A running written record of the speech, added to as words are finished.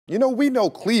You know, we know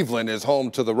Cleveland is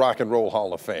home to the Rock and Roll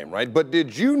Hall of Fame, right? But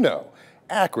did you know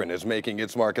Akron is making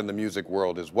its mark in the music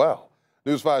world as well?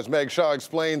 News 5's Meg Shaw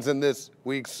explains in this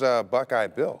week's Buckeye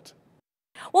Built.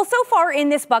 Well, so far in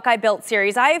this Buckeye Built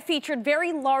series, I have featured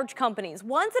very large companies,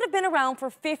 ones that have been around for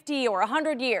 50 or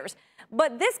 100 years.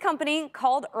 But this company,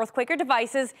 called EarthQuaker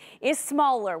Devices, is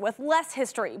smaller with less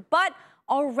history, but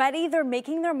already they're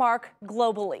making their mark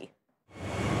globally.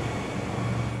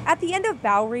 At the end of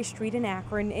Bowery Street in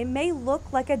Akron, it may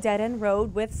look like a dead-end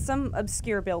road with some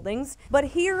obscure buildings, but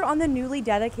here on the newly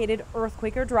dedicated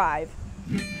EarthQuaker Drive,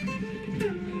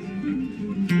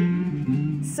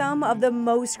 some of the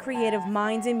most creative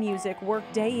minds in music work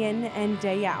day in and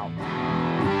day out.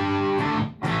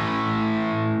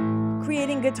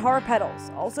 Creating guitar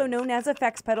pedals, also known as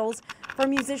effects pedals, for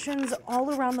musicians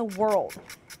all around the world.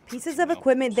 Pieces of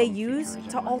equipment they use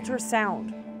to alter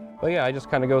sound. But yeah, I just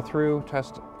kind of go through,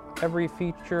 test every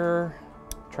feature,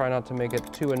 try not to make it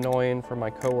too annoying for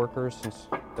my coworkers since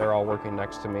they're all working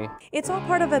next to me. It's all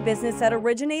part of a business that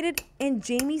originated in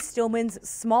Jamie Stillman's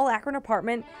small Akron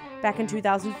apartment back in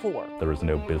 2004. There was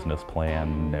no business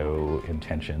plan, no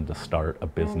intention to start a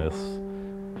business,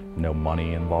 no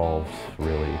money involved,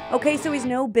 really. Okay, so he's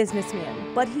no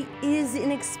businessman, but he is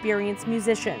an experienced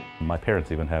musician. My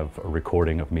parents even have a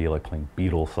recording of me like playing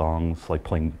Beatles songs, like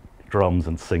playing drums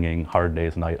and singing Hard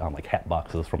Day's Night on like hat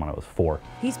boxes from when I was 4.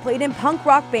 He's played in punk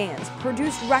rock bands,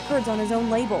 produced records on his own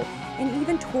label, and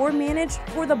even tour managed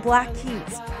for the Black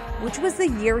Keys, which was the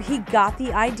year he got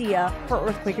the idea for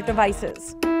EarthQuaker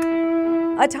Devices.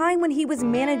 A time when he was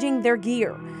managing their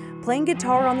gear, playing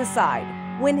guitar on the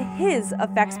side, when his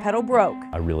effects pedal broke.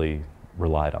 I really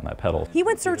relied on that pedal. He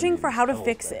went searching for how to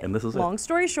fix it. And this is Long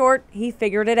story short, he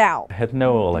figured it out. I had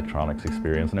no electronics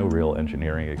experience, no real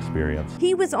engineering experience.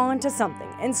 He was on to something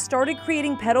and started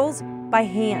creating pedals by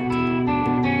hand.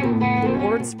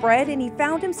 Word spread and he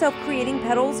found himself creating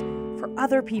pedals for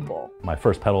other people. My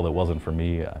first pedal that wasn't for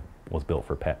me was built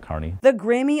for Pat Carney, the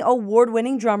Grammy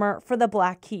award-winning drummer for the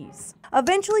Black Keys.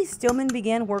 Eventually, Stillman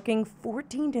began working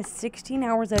 14 to 16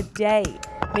 hours a day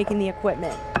making the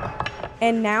equipment.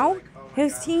 And now,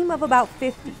 his team of about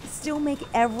 50 still make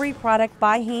every product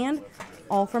by hand,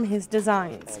 all from his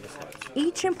designs.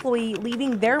 Each employee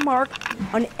leaving their mark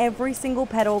on every single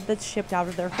pedal that's shipped out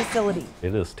of their facility.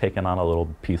 It has taken on a little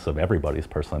piece of everybody's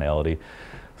personality.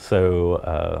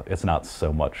 So it's not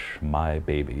so much my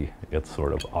baby, it's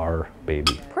sort of our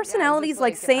baby. Personalities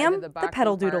like Sam, the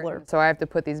pedal doodler. So I have to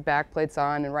put these back plates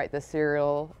on and write the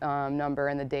serial number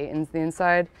and the date in the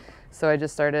inside. So I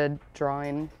just started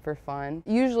drawing for fun.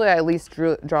 Usually I at least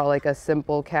draw like a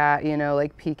simple cat, you know,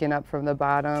 like peeking up from the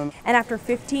bottom. And after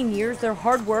 15 years, their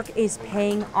hard work is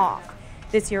paying off.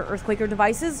 This year, EarthQuaker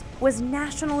Devices was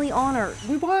nationally honored.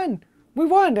 We won! We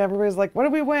won! Everybody's like, what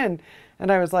did we win?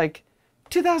 And I was like,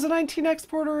 2019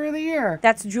 Exporter of the Year.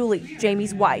 That's Julie,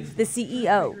 Jamie's wife, the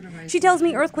CEO. She tells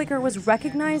me EarthQuaker was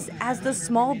recognized as the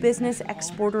Small Business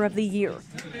Exporter of the Year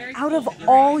out of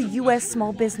all U.S.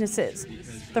 small businesses.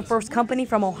 The first company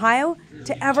from Ohio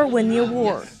to ever win the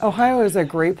award. Ohio is a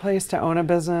great place to own a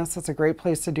business. It's a great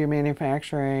place to do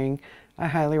manufacturing. I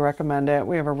highly recommend it.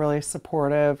 We have a really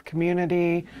supportive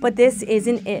community. But this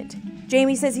isn't it.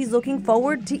 Jamie says he's looking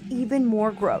forward to even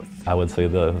more growth. I would say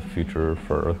the future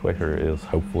for EarthQuaker is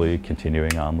hopefully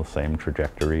continuing on the same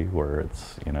trajectory where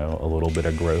it's, you know, a little bit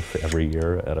of growth every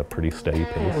year at a pretty steady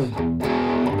pace.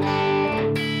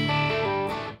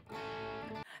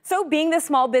 So being the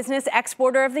Small Business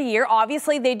Exporter of the Year,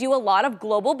 obviously they do a lot of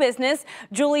global business.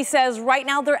 Julie says right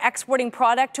now they're exporting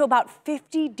product to about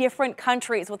 50 different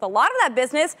countries, with a lot of that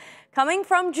business coming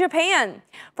from Japan.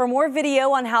 For more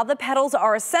video on how the pedals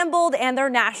are assembled and their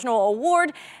national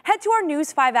award, head to our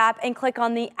News 5 app and click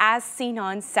on the As Seen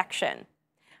On section.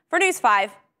 For News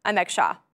 5, I'm Meg Shaw.